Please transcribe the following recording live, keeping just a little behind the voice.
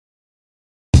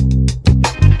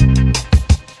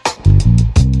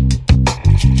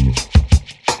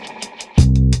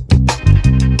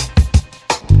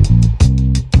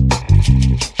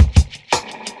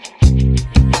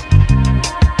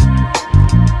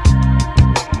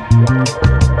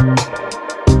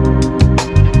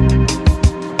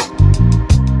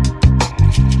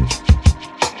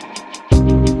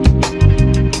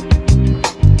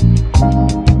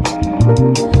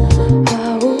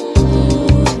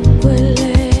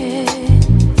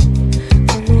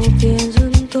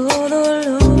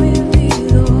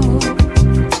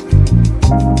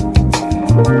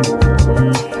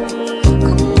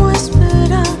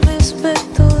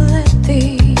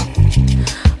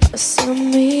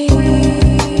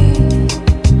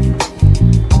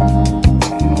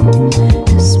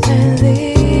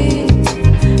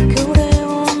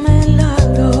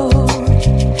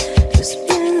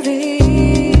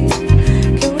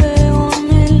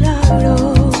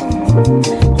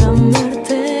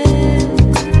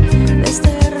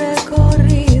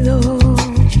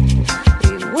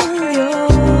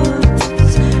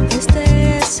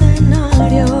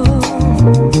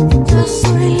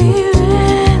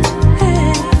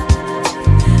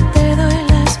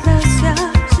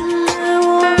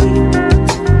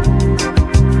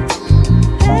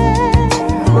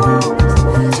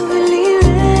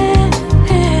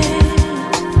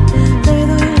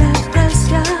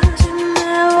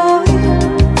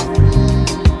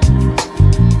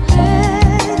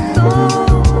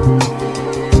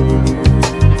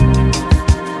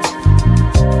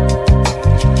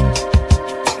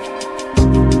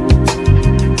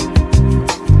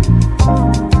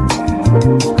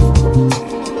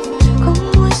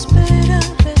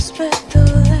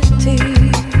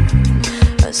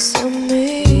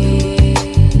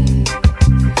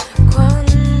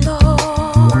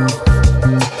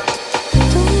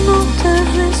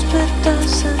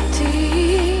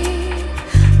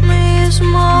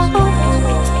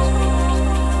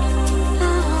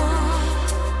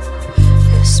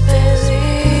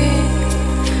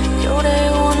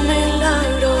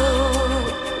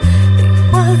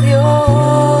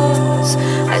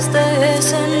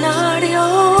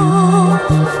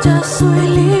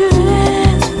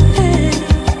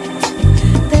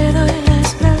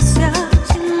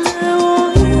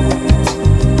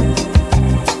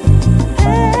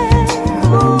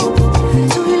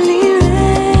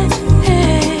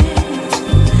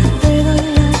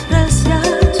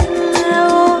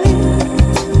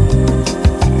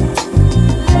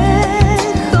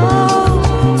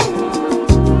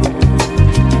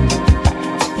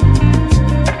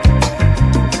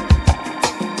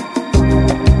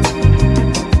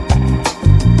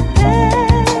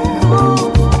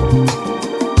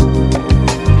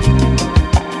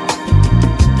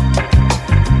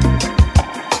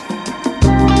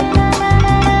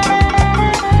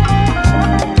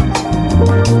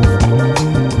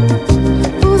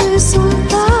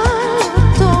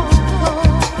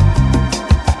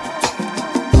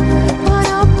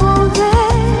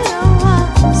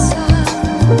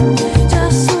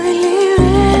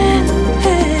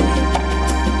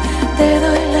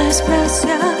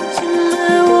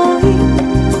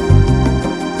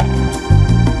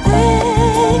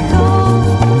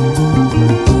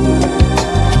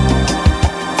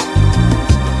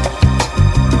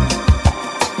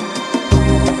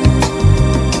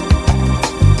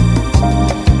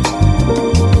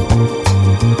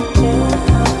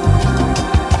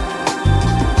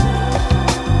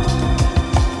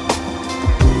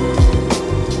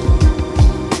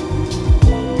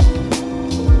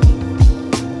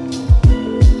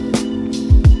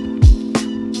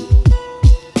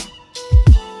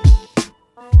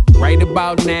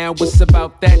About now, it's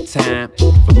about that time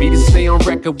for me to stay on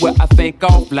record where I think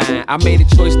offline. I made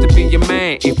a choice to be your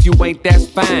man. If you ain't, that's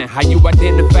fine. How you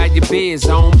identify your biz, I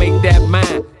don't make that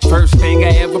mine. First thing I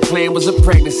ever planned was a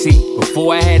pregnancy.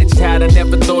 Before I had a child, I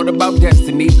never thought about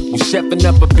destiny. Was chefing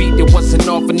up a beat that wasn't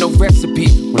offer no recipe.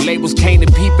 When labels came to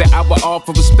peep it, I would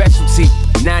offer a specialty.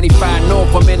 95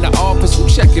 North, I'm in the office, who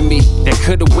checking me? That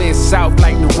could've went south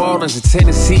like New Orleans or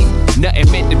Tennessee.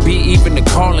 Nothing meant to be, even the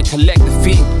call and collect the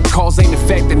fee. Calls ain't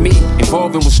affecting me,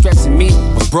 involving was stressing me.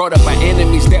 Was brought up by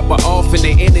enemies that were off in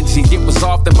their energy. It was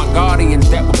often my guardians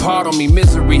that were part on me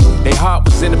misery. Their heart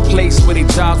was in a place where their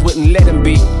jobs wouldn't let them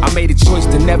be. I made a choice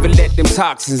to never let them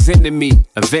toxins into me.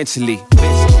 Eventually.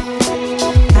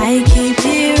 I keep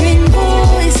hearing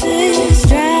voices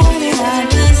drowning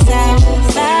out the sound.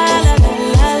 La la la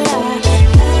la la.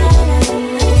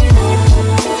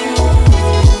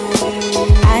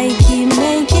 I keep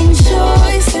making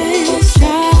choices,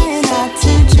 trying not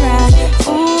to drown.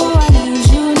 Oh, I need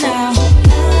you now.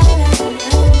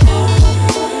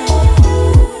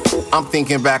 I'm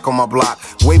thinking back on my block,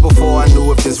 way before I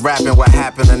knew if this rapping would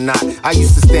happen or not. I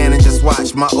used to stand and just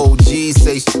watch my OGs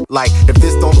say shit like, if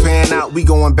this don't pan out, we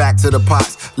going back to the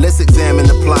pots. Let's examine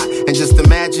the plot and just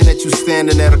imagine that you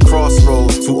standing at a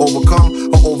crossroads. To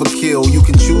overcome or overkill, you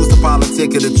can choose the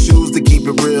politic or to choose to keep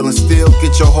it real and still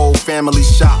get your whole family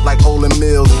shot like Olin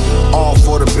Mills. All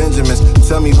for the Benjamins,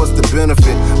 tell me what's the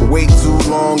benefit? Wait too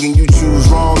long and you choose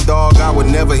wrong, dog, I would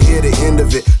never hear the end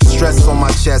of it. stress on my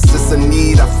chest. It's a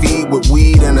need I feed with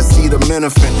weed and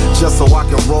acetaminophen, just so I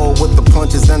can roll with the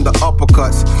punches and the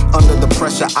uppercuts. Under the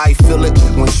pressure I feel it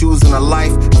when choosing a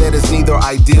life that is neither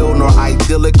ideal nor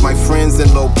idyllic. My friends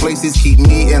in low places keep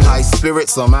me in high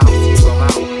spirits. Somehow.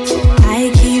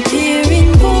 I keep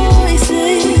hearing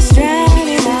voices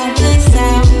drowning out the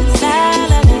sound. La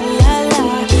la la la la.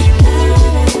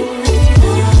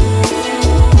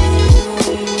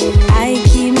 I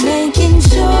keep making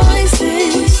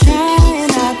choices, trying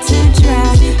not to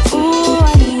drown. Ooh,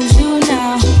 I need you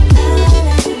now.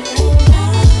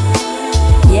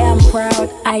 Yeah, I'm proud,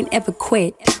 I ain't ever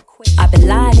quit. I'd be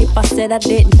lying if I said I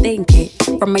didn't think it.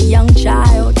 From a young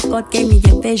child, God gave me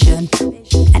a vision,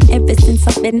 and ever since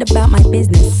I've been about my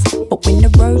business. But when the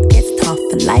road gets tough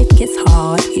and life gets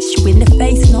hard, hits you in the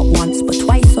face not once but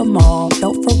twice or more.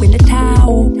 Don't throw in the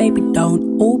towel, baby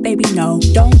don't. Oh baby no,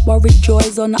 don't worry,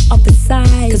 joy's on the other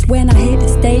side. Cause when I hit the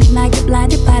stage and I get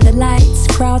blinded by the lights,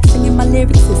 crowd singing my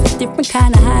lyrics is a different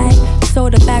kind of high.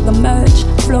 Sold a bag of merch,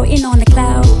 floating on a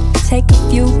cloud. Take a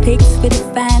few pics for the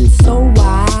fans, so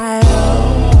wild.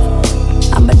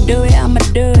 I'ma do it, I'ma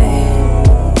do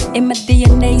it. In my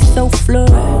DNA so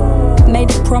fluid. Made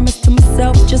a promise to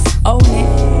myself, just own it.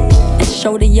 And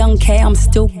show the young K I'm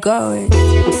still good.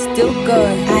 I'm still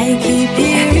good. I keep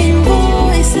hearing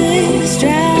voices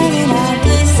drowning out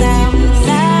the sound.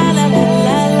 La la la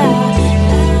la la.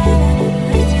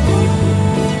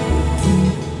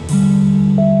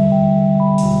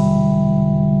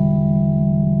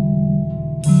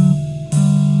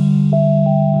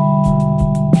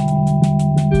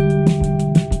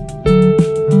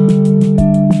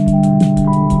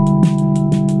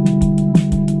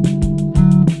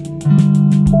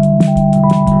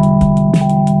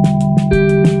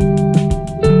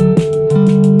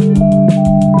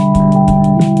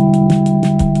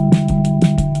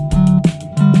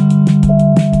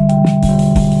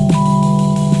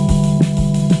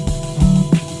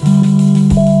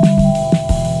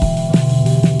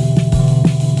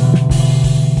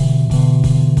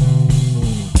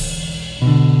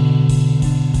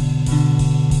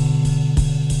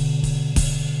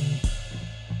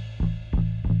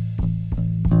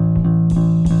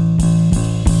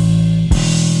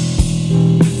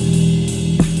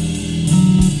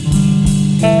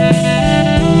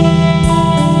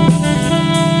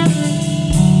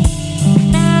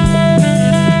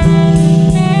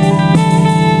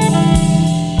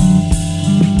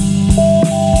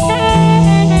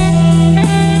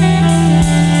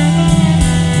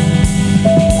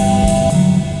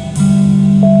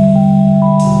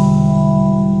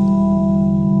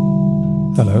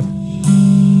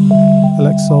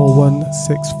 Soul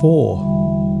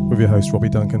 164 with your host Robbie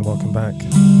Duncan. Welcome back. It's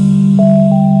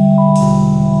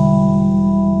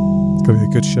going to be a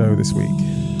good show this week.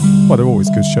 Well, they're always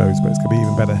good shows, but it's going to be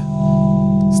even better.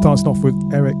 Starting off with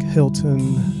Eric Hilton,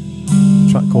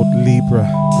 a track called Libra,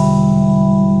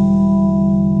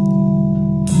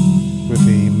 with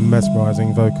the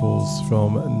mesmerizing vocals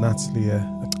from Natalia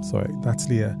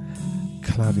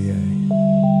Clavier.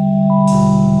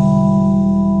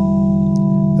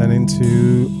 Then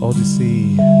into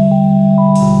Odyssey,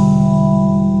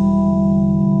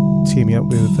 teaming up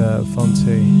with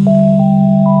Fonte,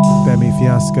 Bemi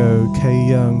Fiasco, K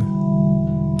Young.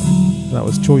 That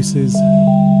was Choices.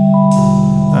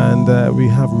 And we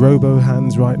have Robo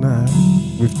Hands right now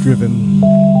with Driven.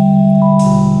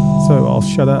 So I'll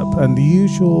shut up, and the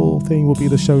usual thing will be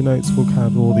the show notes. We'll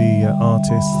have all the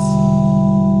artists,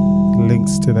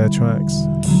 links to their tracks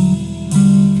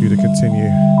for you to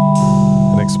continue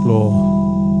and explore.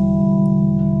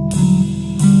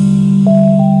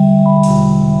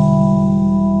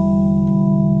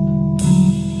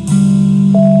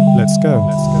 Let's go.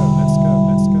 Let's go. Let's go.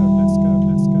 Let's go. Let's go.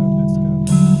 Let's go. Let's go.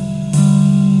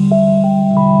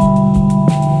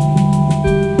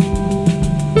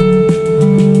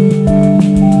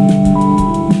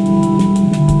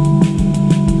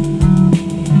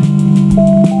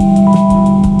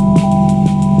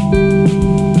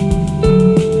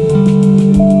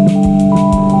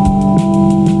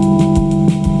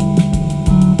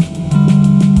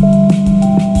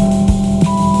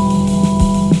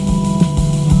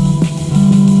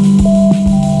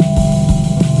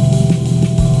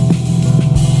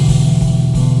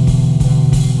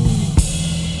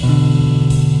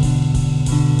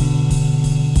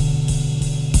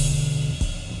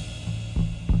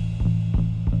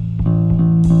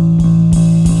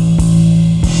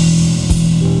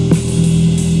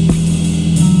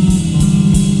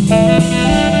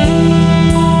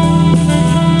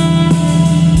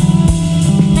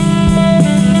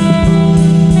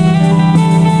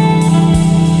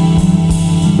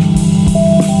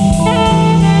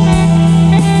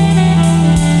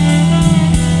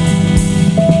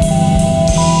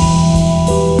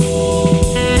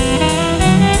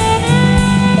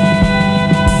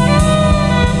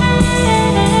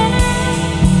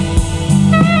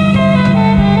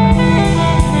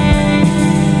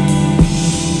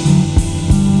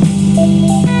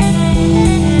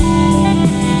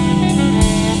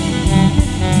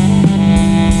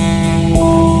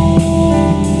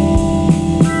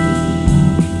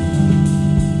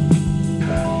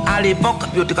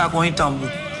 yo te ka kon yon tambou.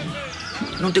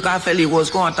 Nous te ka fait les roses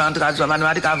content, te ka dit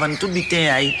madame te ka vendre tout bitin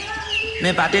aïe.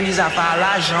 Mais pas tenir ça par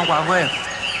l'argent quoi vrai.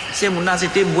 C'est mon là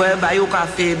c'était boire ba yo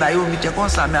café, ba yo bitin comme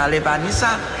ça mais allez pas ni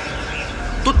ça.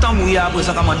 Tout tambou y après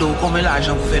ça commande combien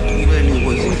l'argent pour faire tout les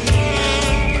roses.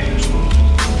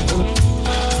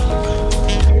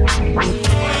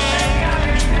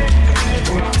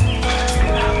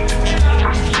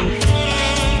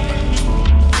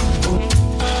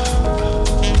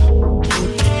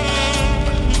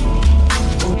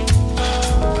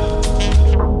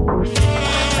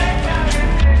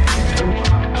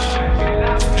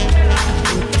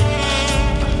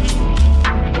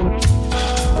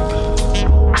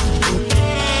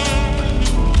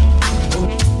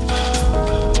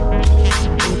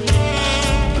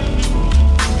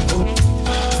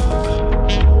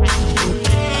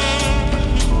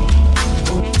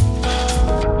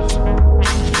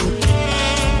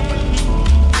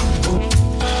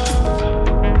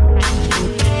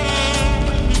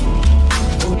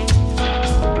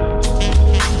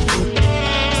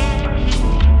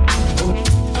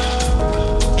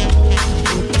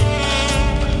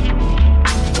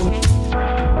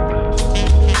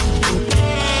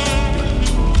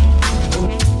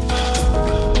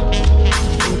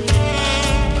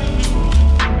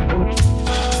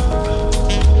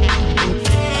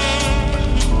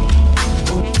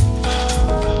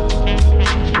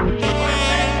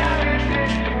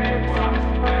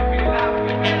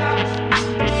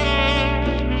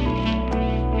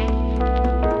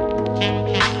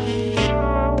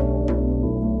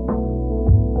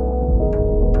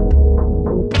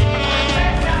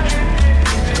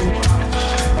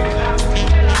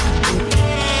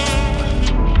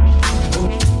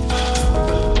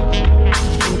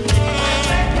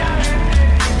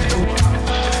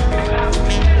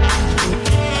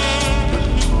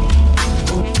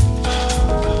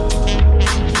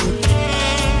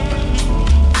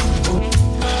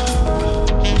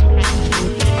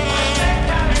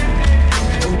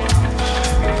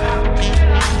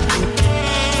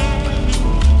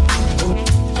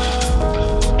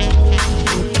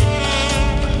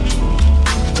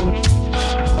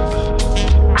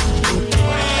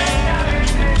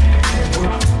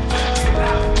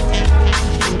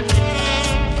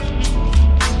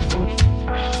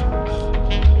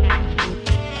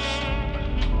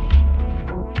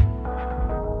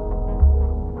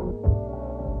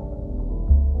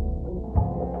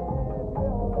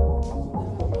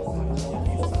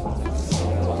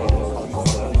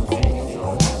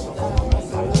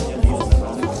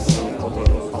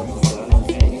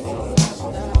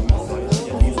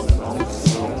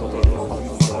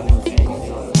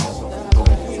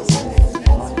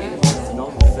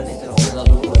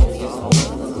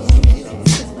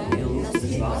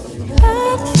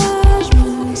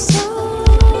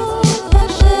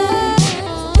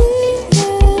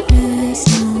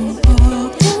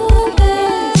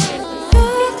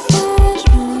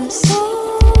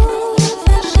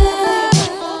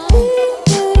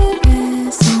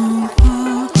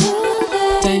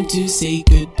 to say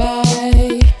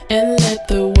goodbye and let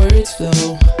the words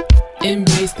flow.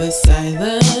 Embrace the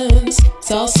silence, it's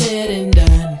all said and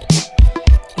done.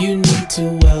 You need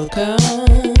to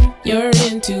welcome your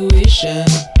intuition.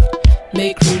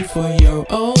 Make room for your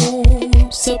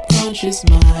own subconscious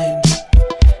mind.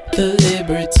 The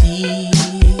liberty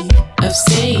of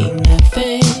saying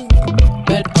nothing,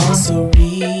 but also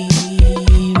really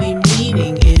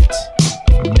meaning it.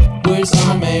 Words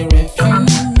are my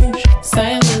refuge,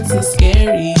 silence is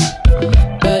scary,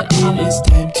 but it is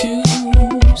time to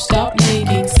stop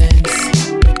making sense.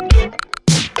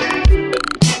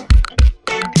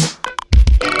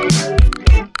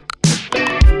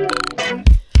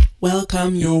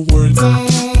 Welcome your words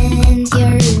and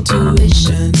your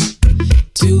intuition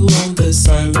to own the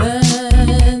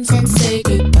silence and say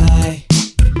goodbye.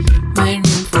 My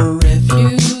room for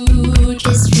refuge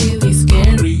is really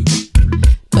scary,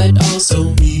 but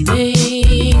also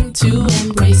meaning to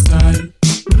embrace time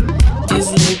is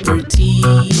liberty,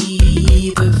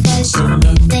 the fashion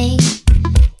of thing.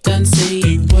 Done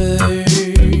saying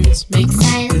words, make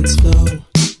silence flow.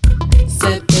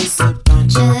 Set the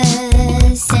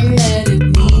subconscious and let it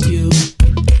need you.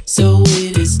 So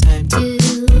it is time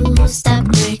to stop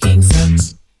making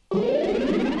sense.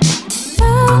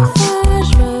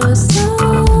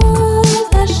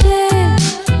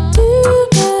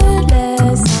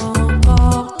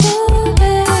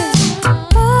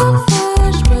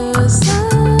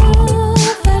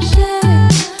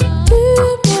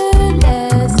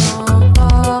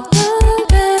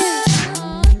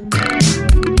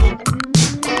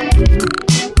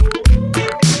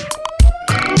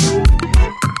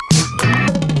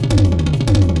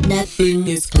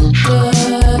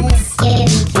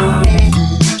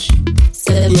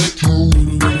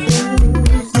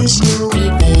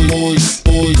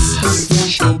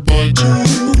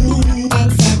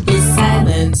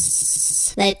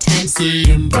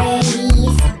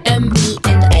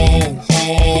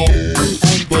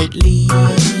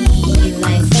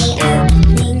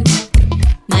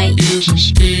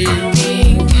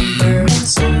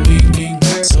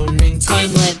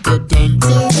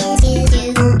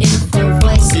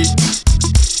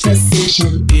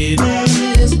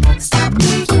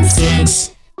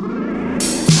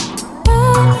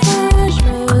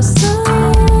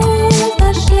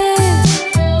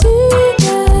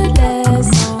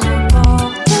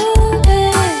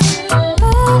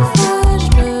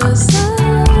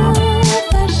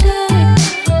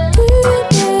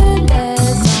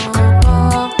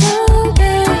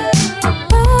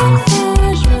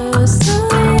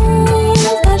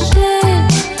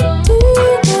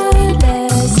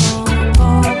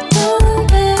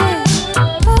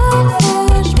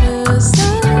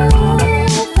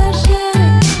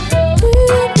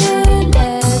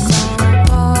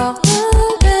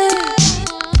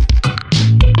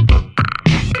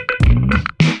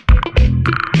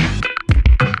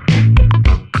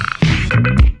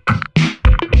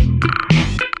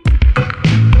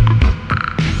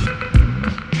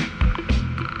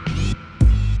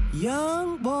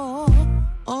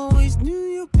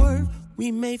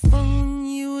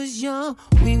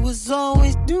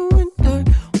 doing dirt?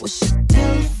 What's your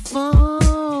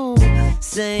telephone?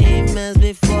 Same as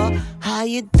before. How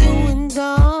you doing,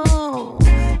 dog?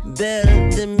 Better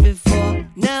than before.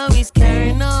 Now he's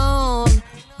carrying on.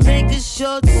 Make a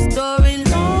short story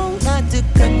long, not to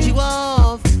cut you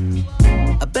off.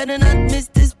 I better not miss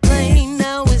this plane.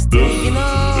 Now it's taking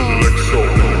off.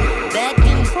 Back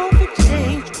and forth for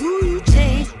change. Who you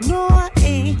change? No, I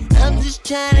ain't. I'm just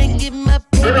trying to get my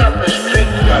pay.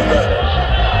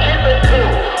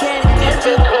 Can't get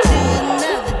you to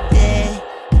another day.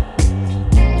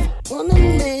 Wanna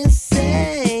man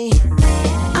say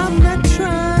I'm not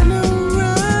trying to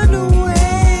run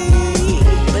away,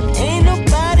 but ain't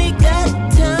nobody got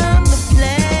time to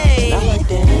play. I like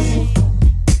dancing.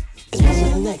 It's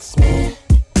messing the next man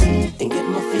and get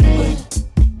my feet wet.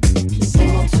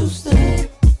 Same on Tuesday,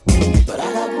 but I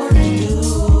got work to do.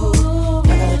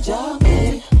 I got a job,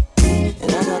 babe,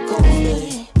 and I got goals,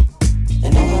 babe,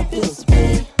 and I got bills to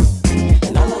pay.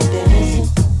 And I like dancing.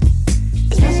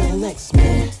 It's messing the next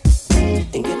man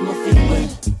and get my feet wet.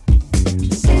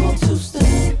 Same on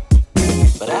Tuesday,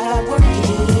 but I got work to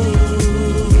do.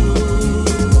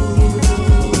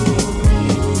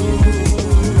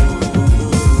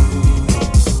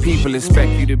 People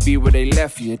expect you to be where they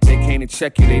left you. If they came to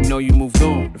check you, they know you moved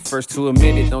on. The first to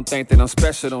admit it, don't think that I'm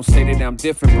special. Don't say that I'm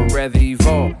different, but rather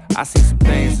evolve. I see some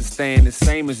things that staying the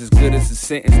same is as good as a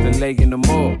sentence delay in the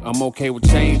morgue. I'm okay with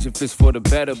change if it's for the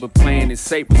better, but playing it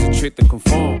safe is a trick to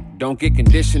conform. Don't get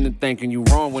conditioned to thinking you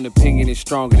wrong when opinion is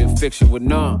stronger than fiction with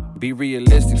none. Be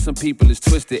realistic, some people is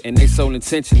twisted and their sole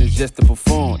intention is just to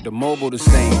perform. The mobile the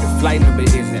same, the flight number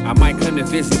isn't. I might come to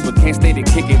visit, but can't stay to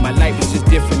kick it. My life is just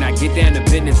different. I get down to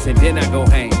business and then I go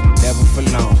hang, never for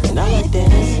long. And I like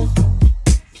dancing.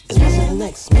 It's messing the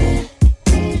next man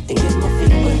and get my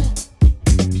feet wet.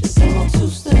 It's same on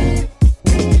Tuesday,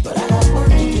 but I got work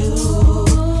to do.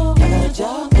 I got a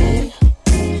job, babe,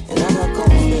 and I got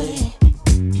goals,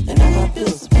 babe, and I got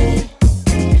bills to pay.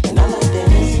 And I like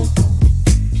dancing.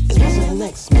 It's messing the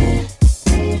next man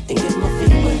and get my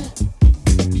feet wet.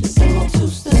 It's same on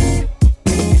Tuesday,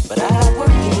 but I got work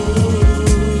to do.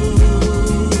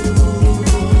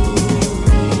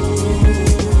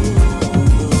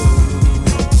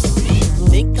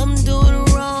 Think I'm doing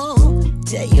wrong,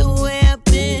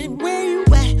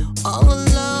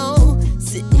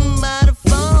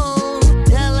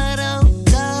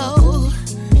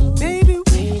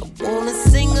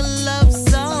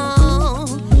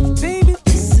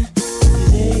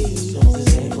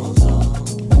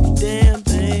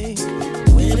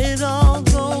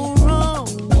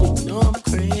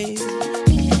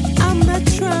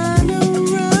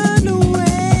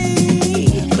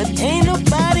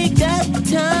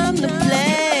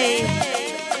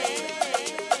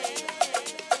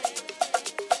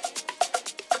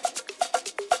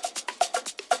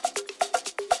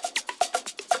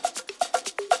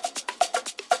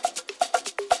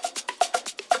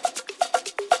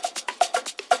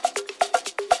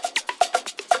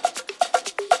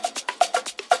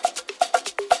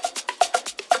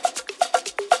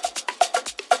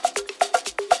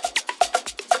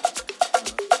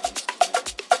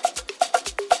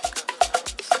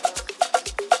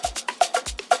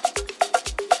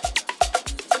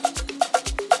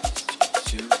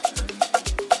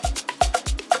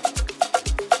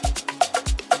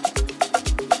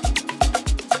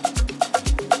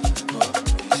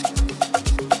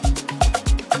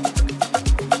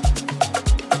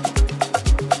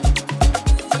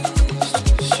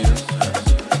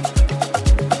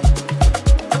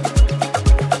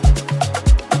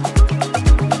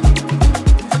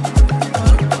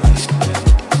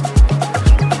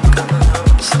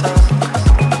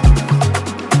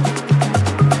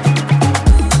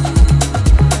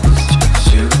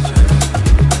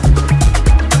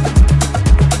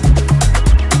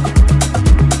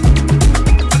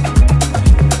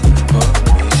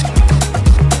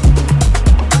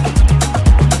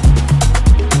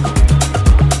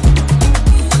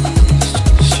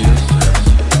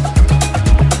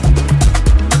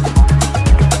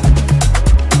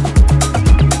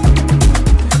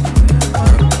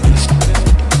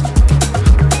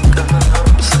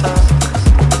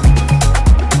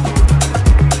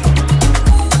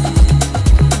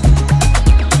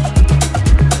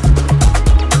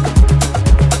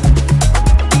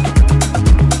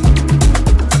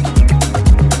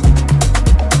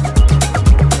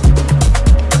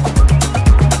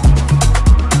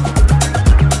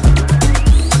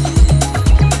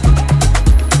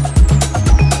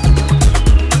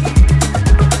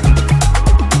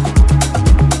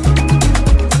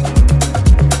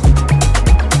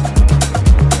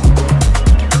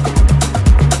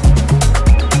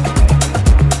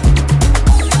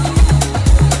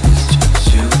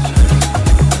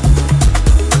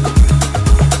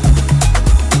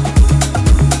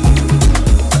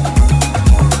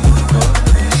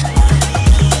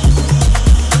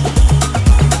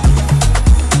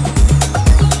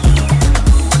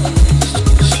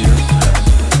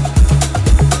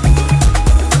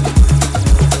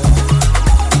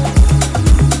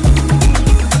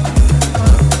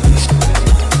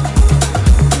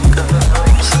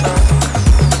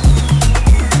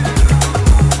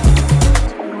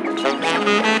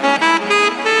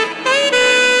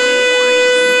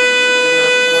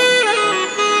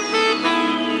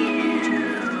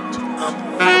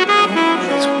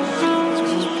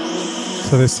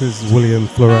 So this is William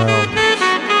Florell.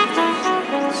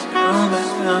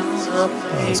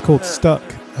 It's called Stuck,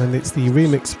 and it's the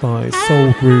remix by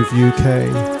Soul Groove UK.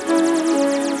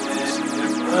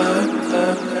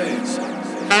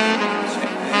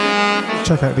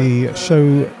 Check out the show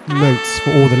notes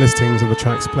for all the listings of the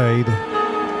tracks played.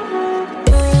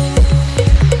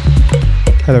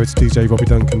 Head over to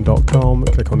djrobbyduncan.com,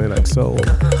 click on Elect Soul.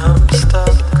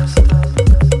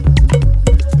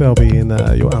 They'll be in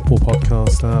your Apple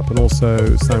Podcast app and also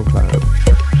SoundCloud.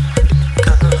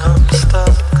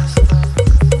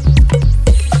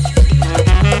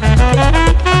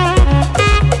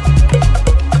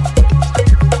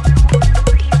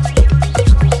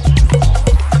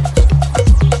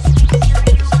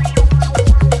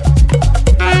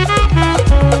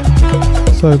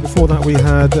 So before that we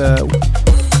had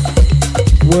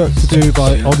Work to Do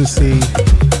by Odyssey.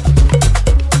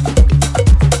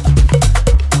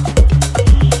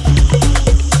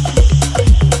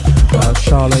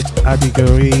 Charlotte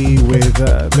Adigori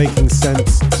with Making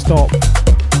Sense, Stop,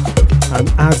 and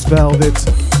As Velvet,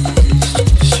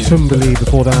 Tumbly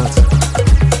before that.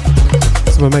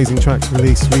 Some amazing tracks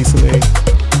released recently.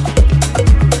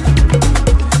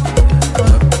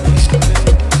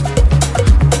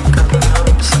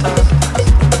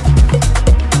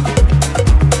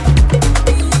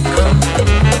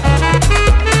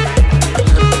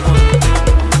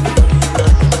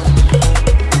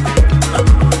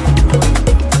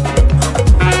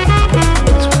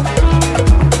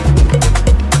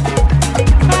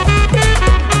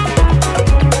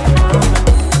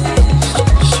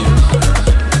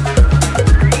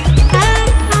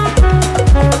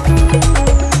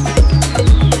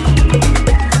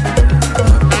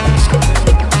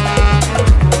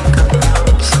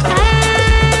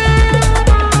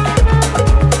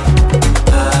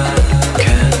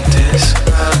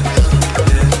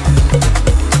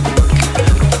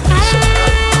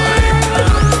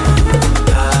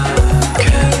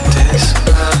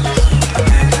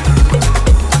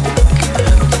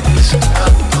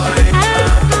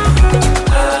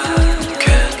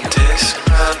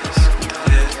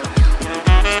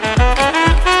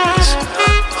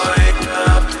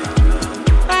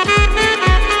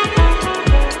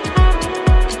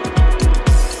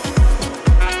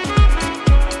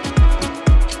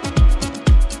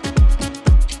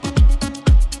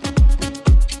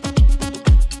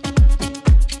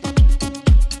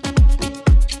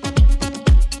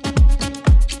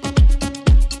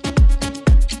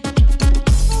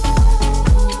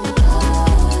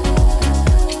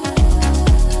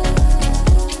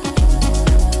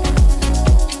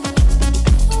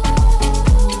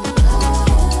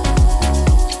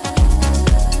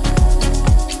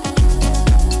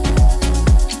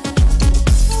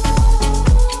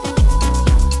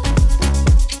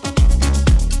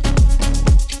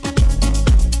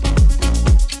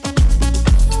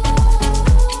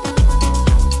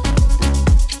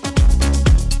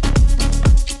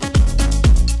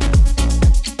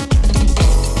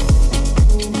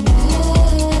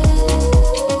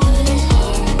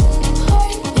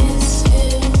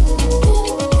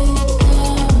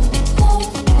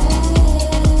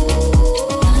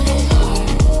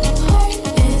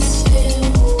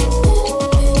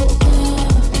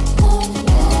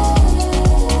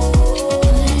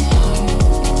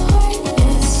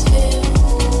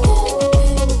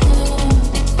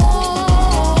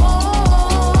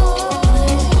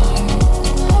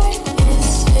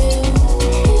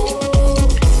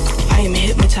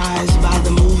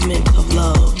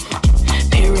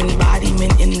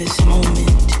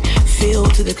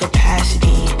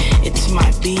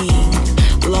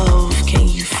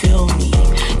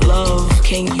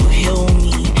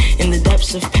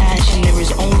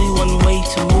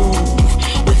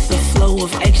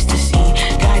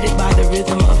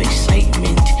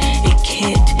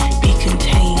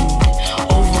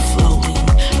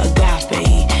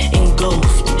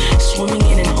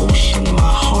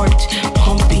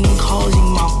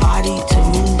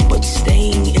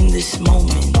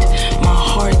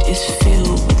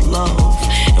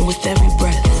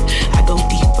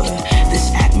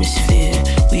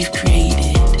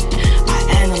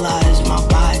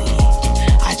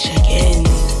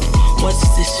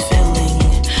 This feeling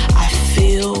I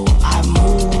feel, I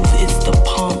move, it's the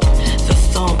pump, the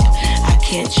thump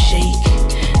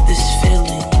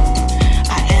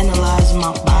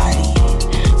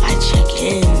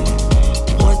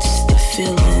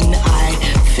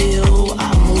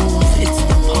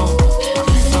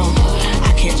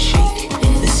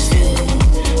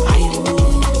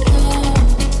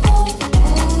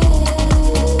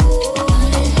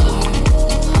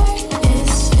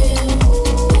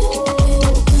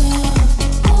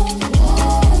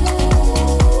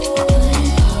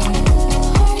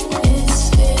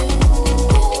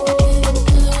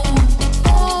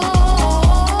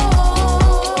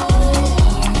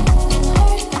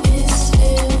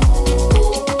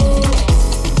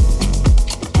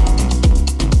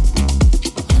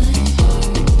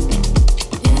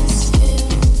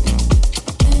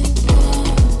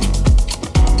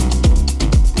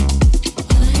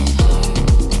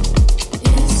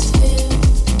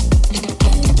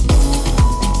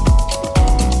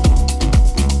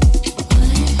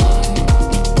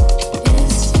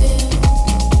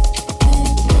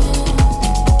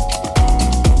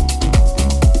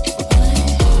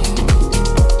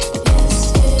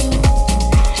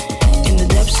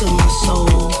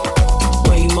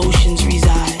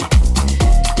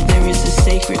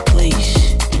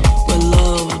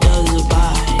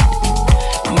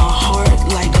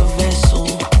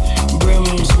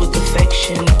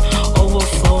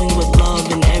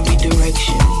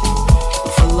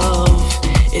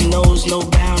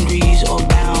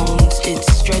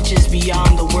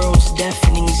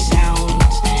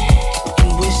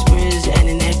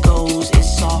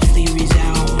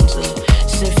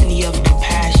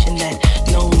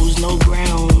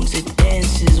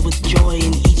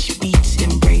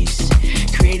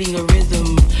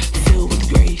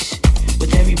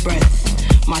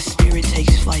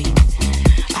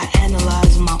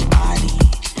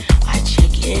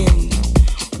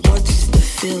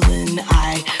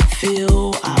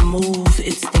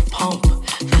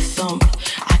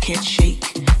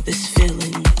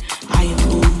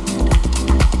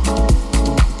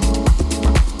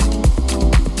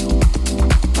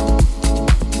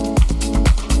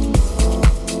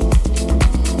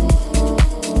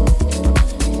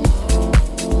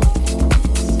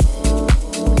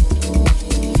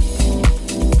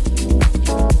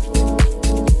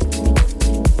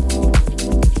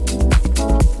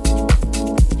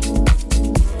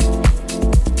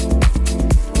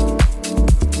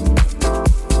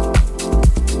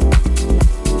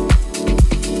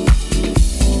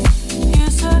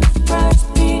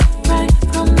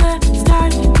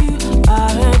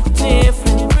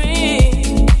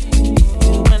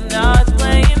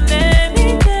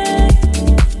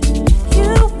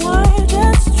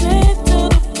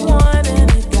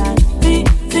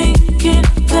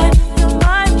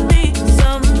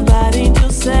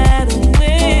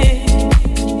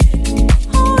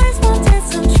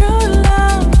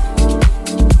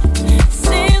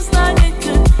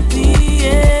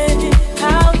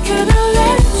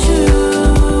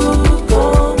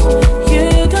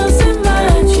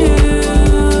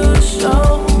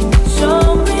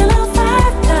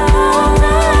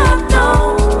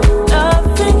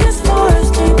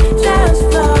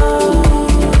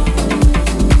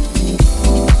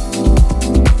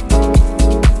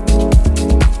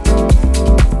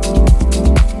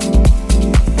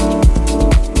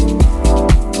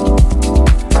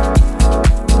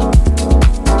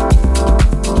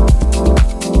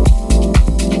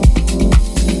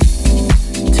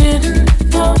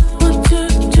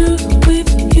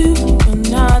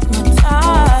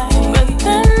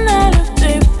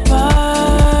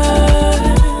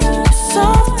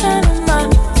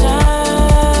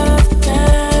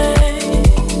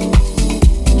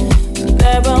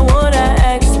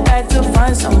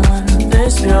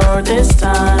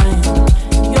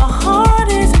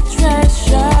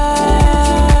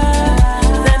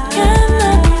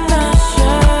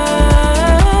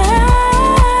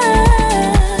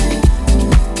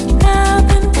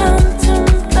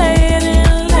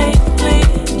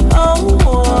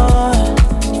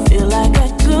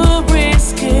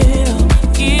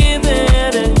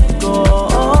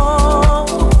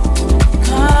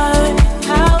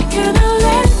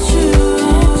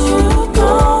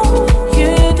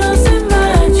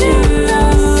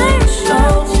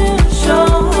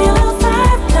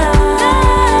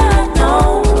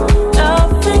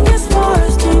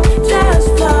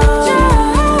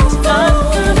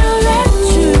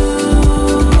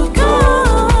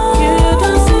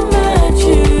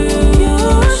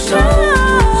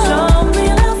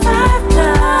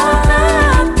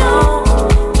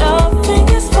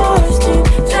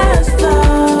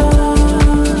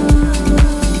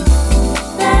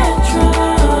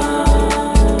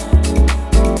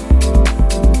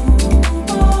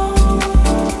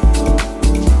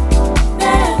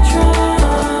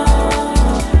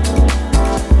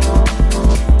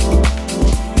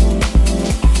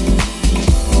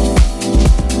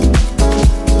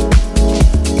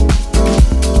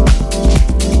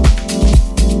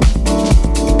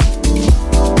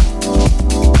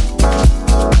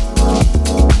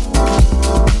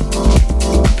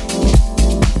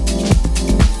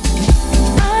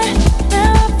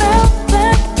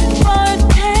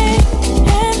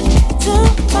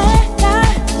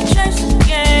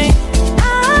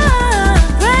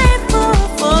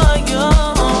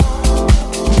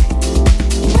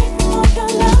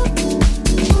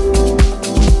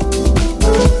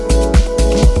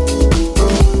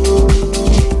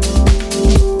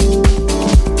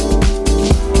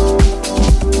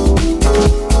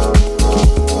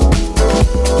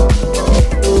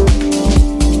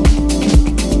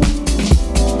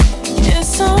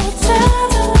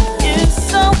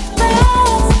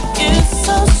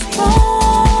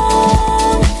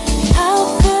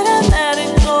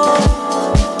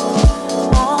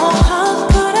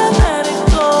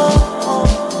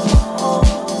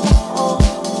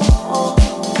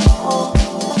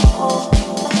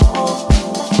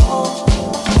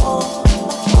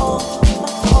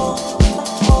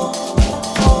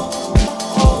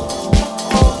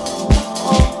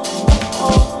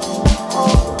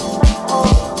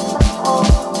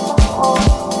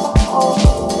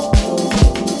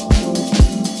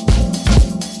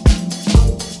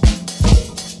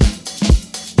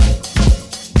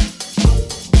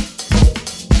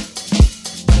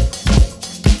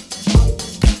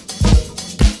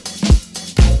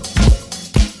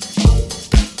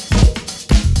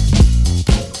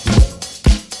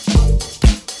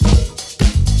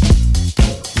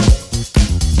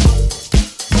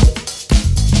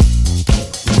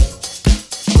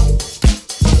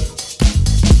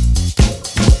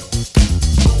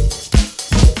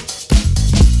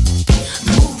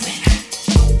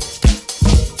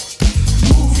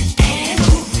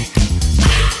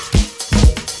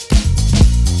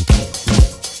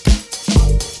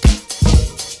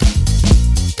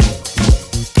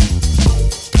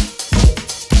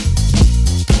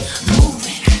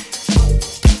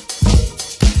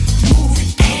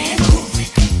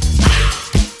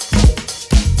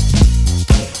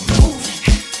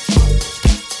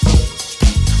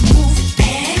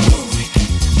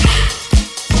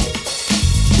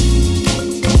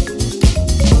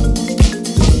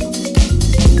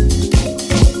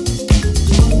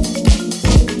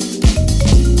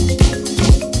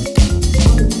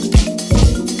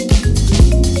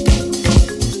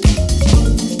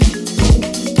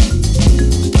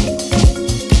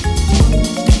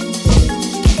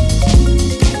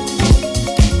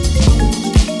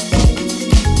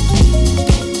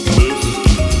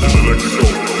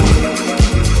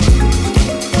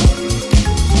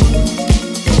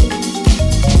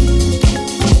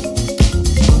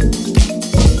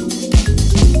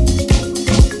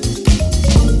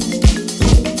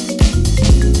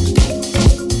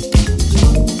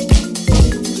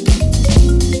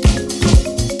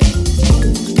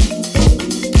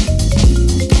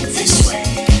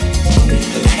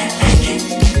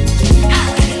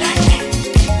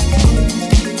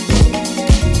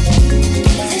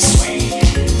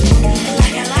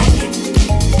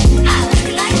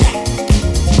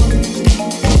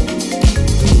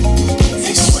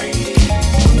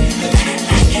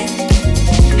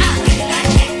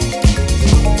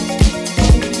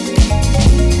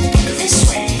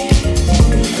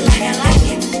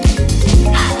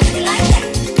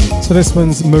So this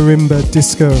one's Marimba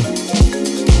Disco.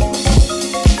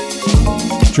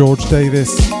 George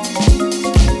Davis.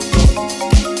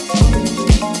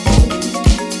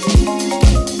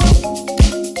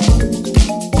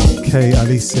 Kay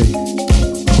Alisi.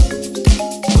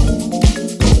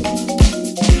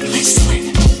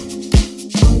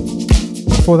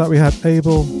 Before that we had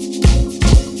Abel,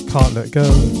 Can't Let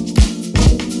Go.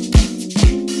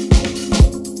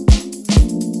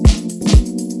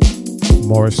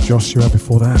 Morris Joshua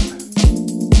before that.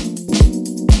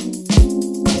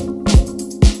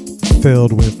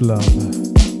 Filled with Love.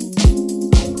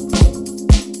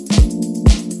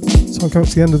 So I'm coming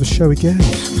to the end of the show again.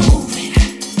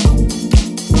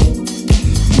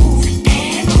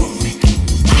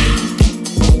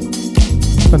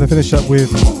 I'm going to finish up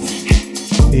with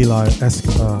Eli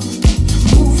Escobar.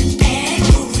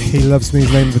 He Loves Me is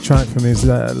the name of the track from his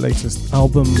latest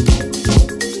album.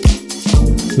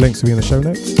 Links will be in the show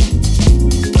notes.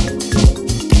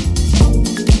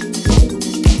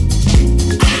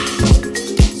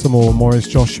 Some more Morris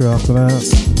Joshua after that.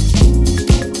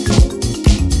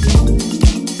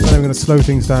 And I'm going to slow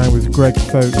things down with Greg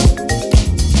Folk,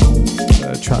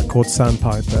 a track called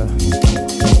Sandpiper.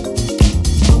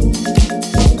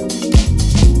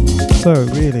 So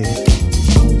really,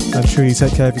 I'm sure you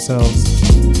take care of yourselves.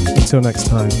 Until next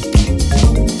time.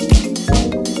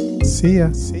 See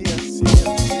ya.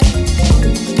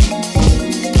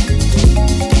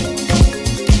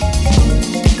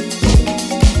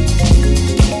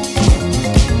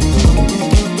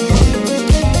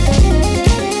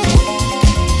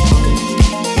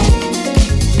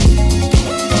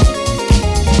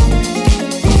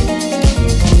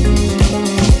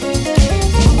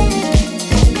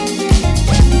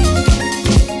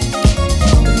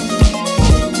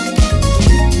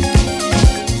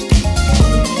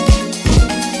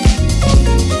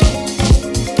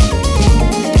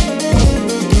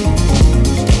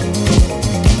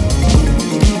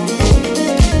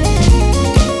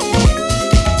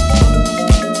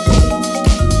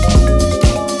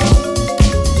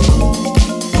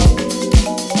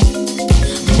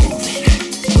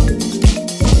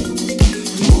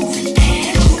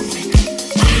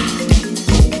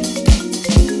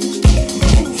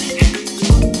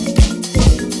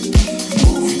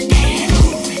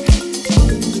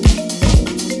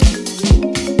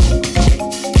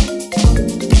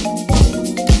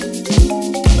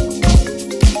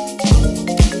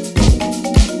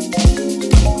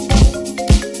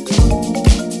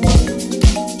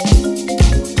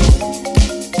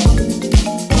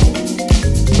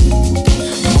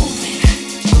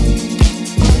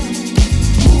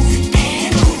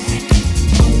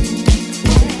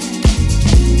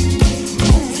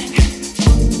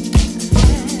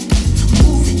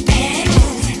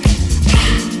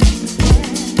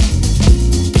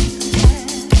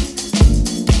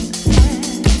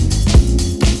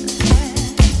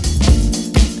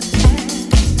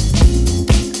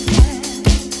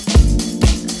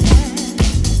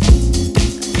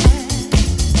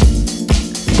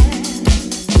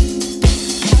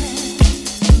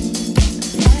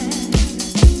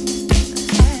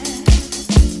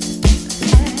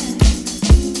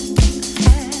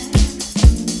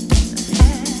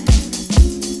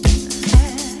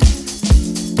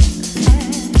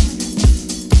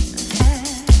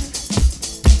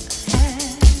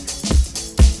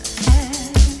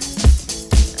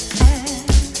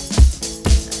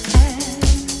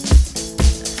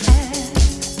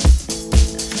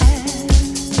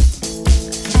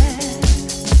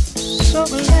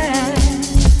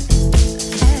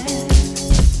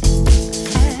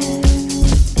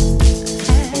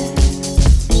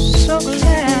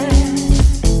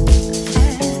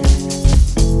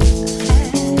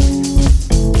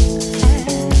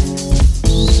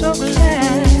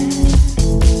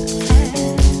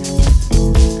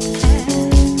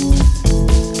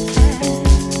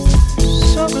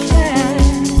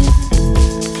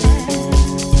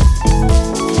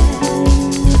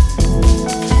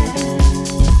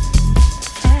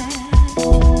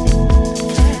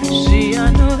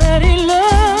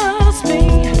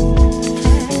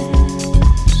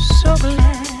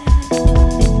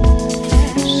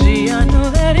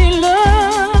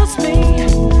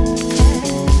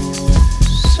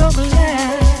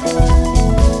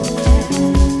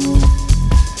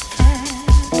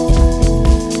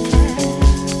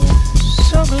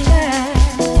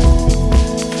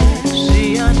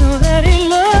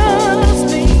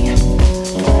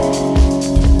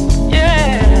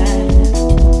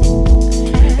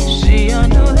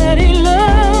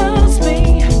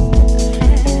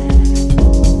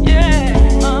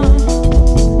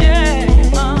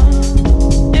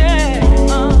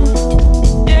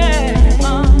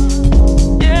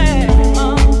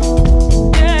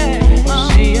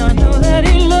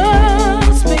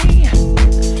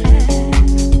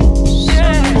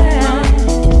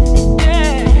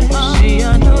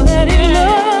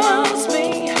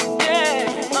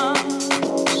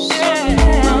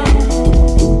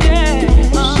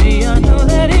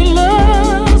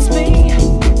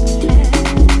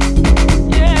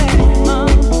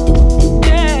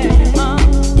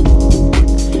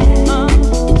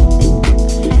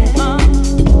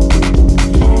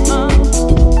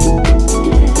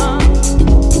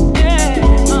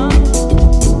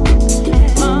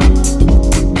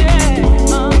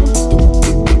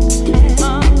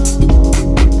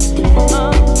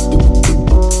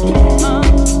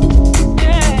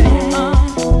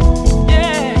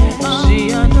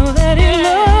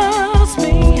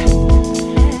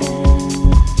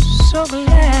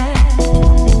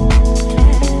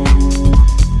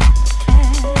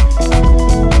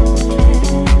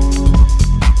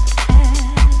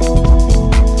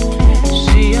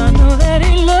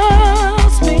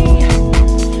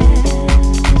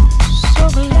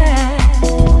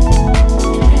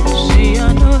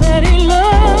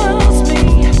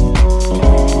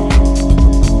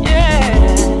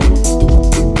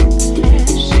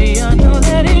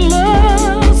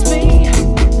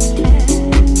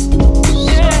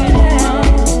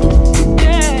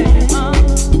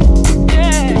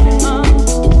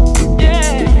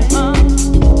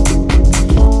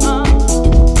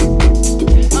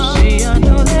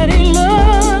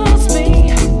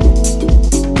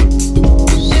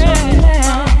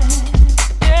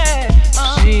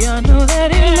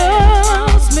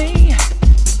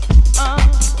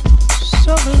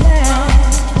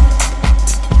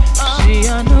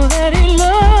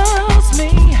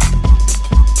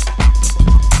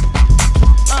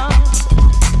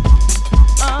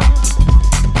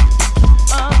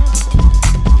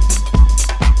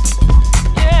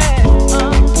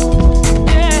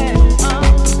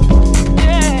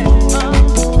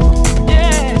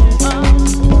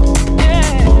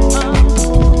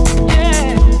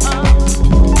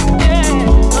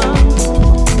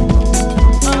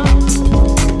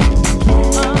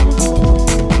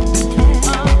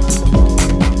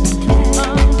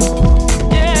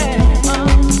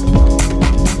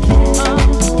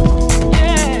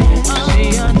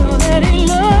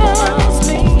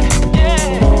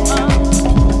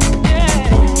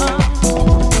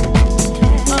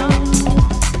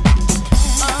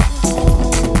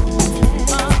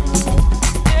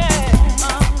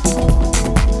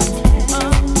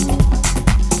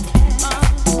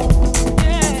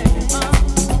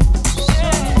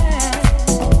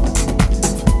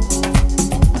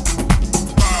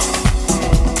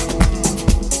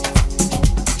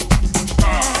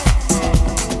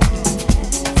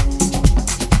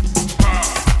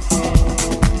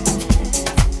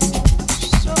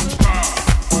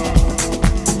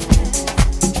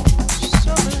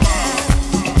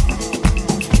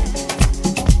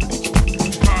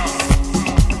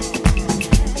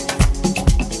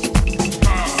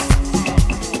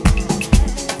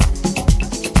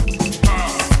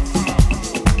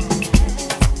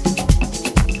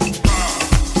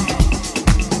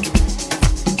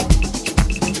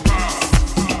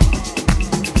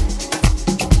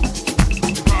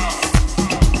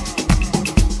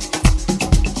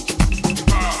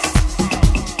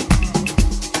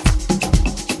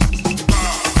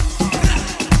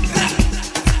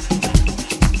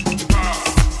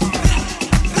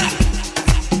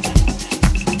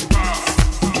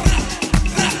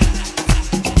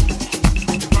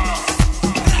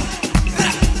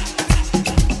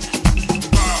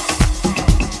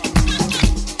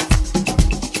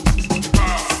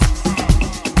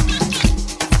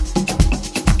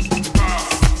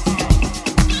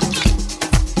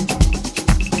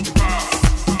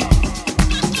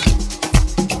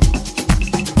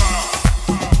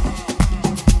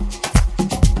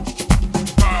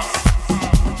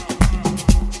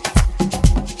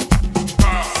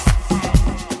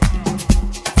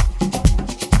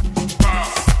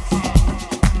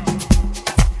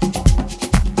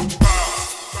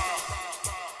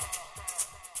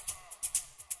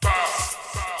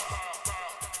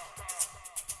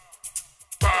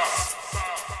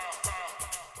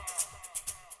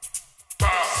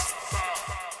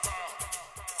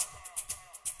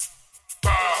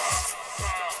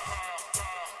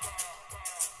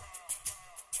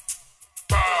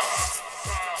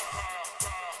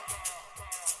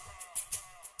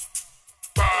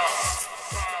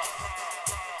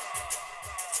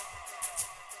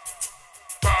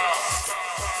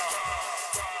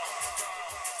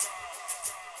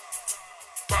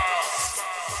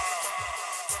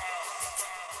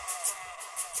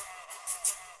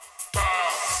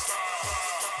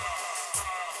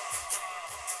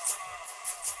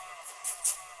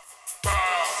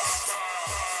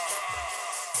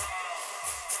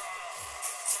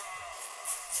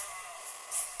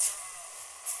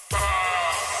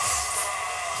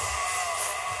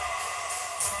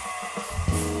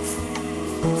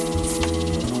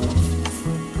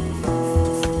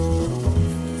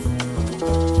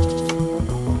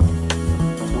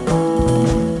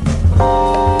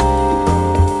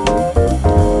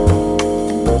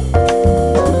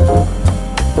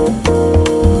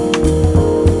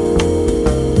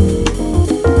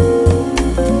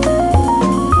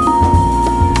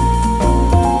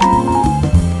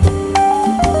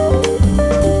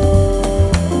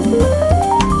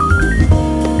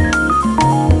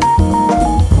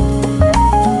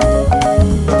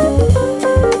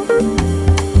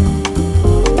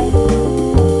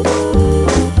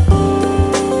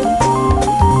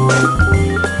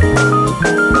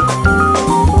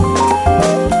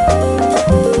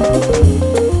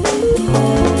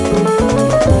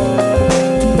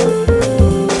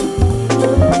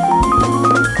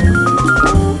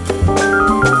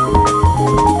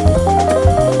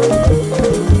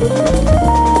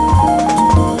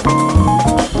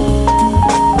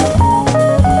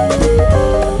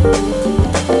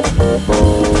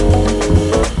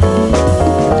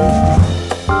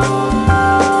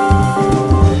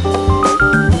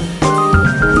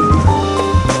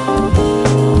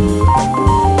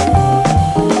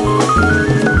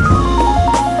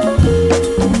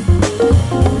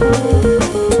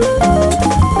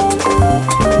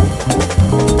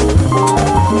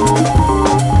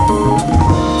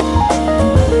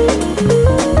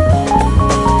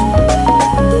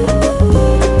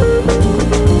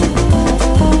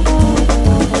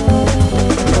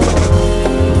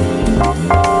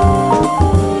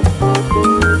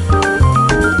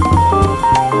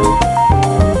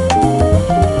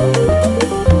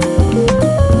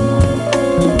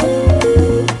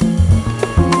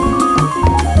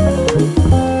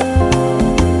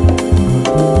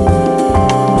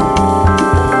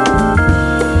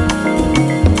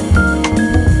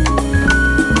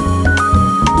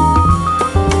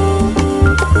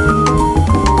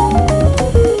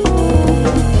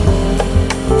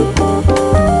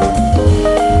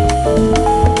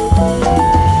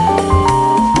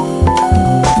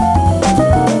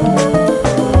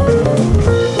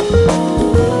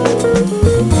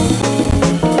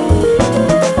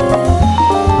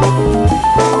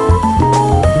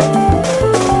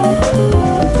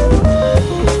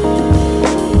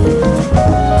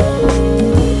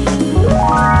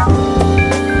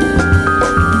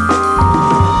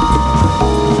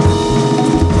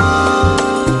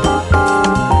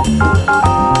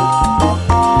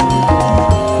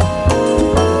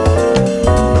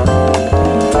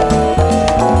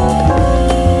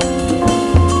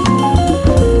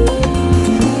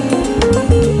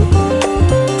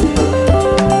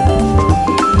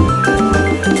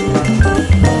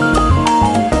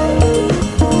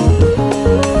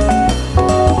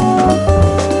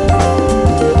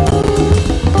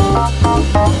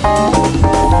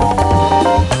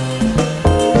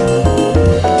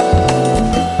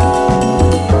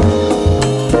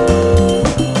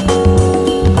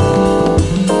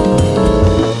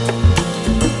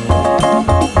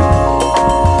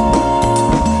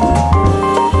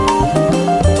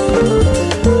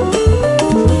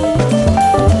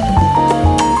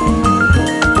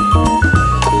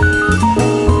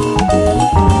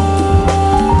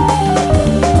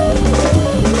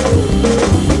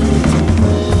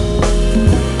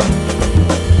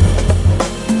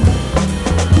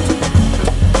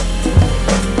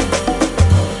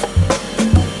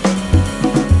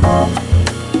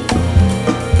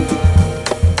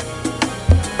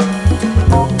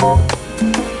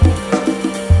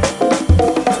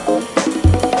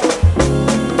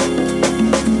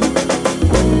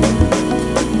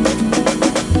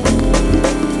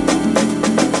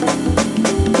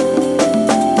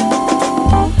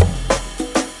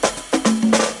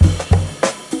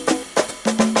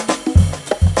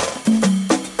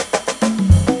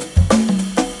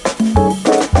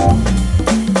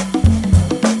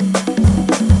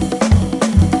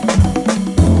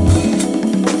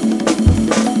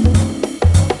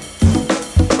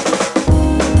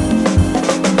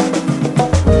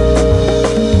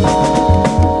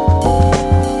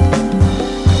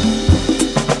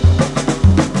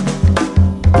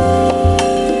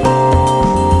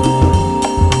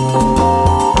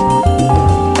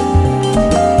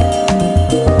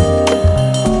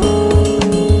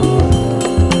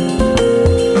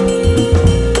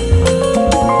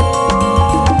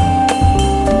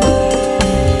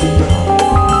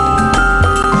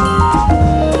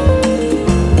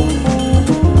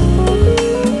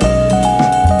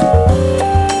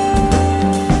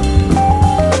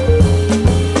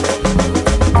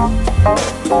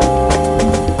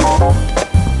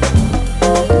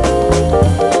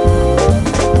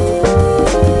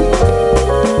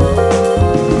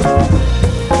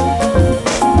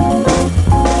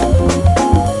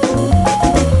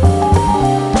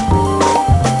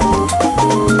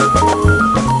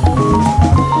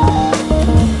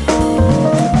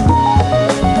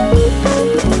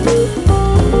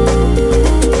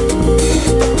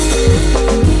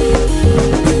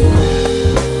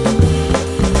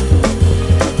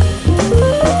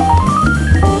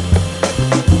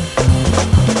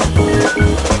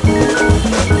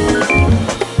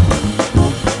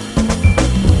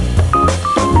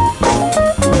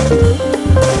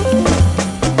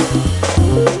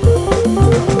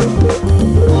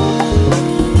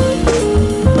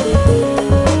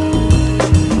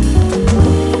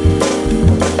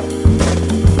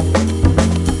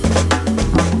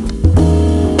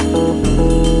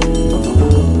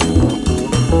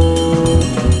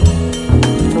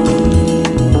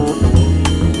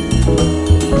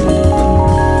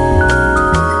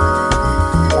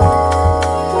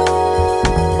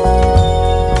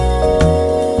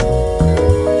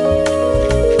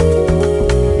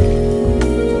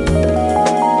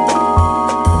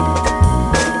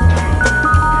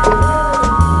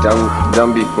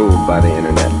 Don't be fooled by the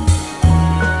internet.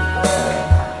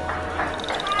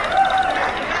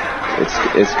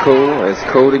 It's cool. It's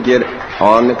cool to get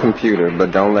on the computer,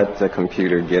 but don't let the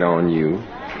computer get on you.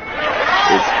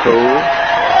 It's cool.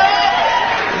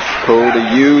 It's cool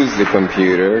to use the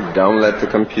computer. Don't let the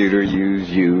computer use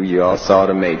you. You all saw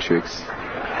The Matrix.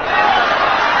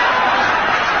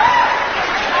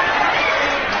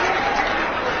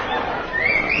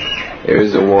 There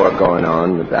is a war going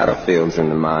on. The battlefield's in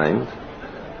the mind.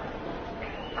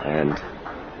 And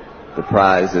the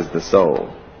prize is the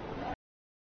soul.